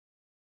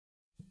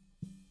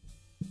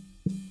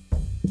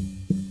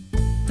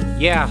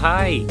Yeah,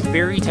 hi,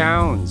 Barry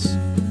Towns.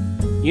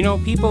 You know,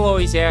 people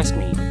always ask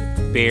me,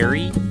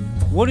 Barry,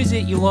 what is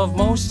it you love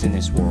most in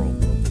this world?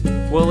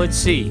 Well, let's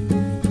see.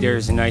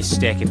 There's a nice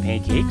stack of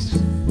pancakes.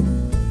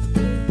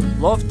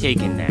 Love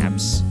taking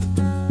naps,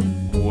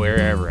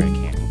 wherever I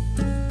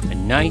can. A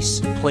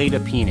nice plate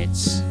of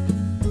peanuts.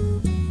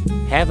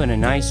 Having a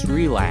nice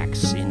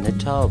relax in the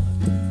tub.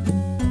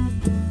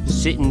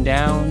 Sitting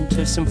down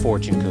to some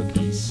fortune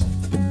cookies.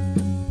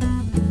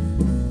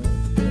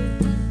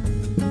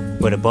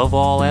 But above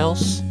all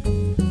else,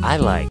 I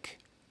like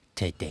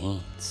to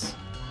dance.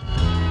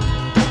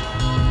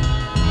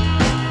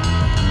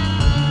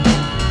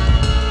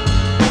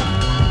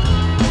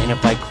 And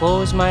if I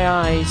close my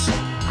eyes,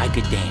 I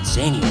could dance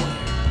anywhere.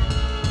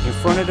 In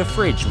front of the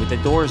fridge with the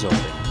doors open.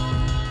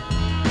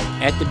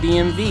 At the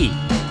BMV,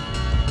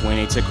 when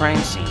it's a crime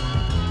scene.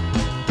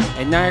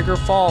 At Niagara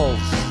Falls'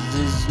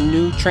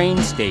 new train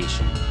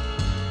station.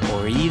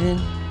 Or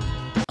even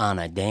on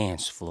a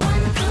dance floor.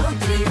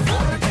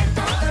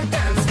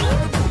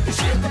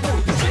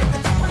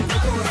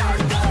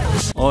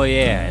 Oh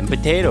yeah, and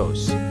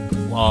potatoes.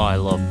 Oh, I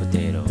love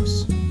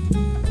potatoes.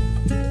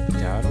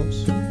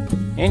 Potatoes?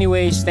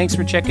 Anyways, thanks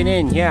for checking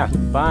in. Yeah,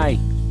 bye.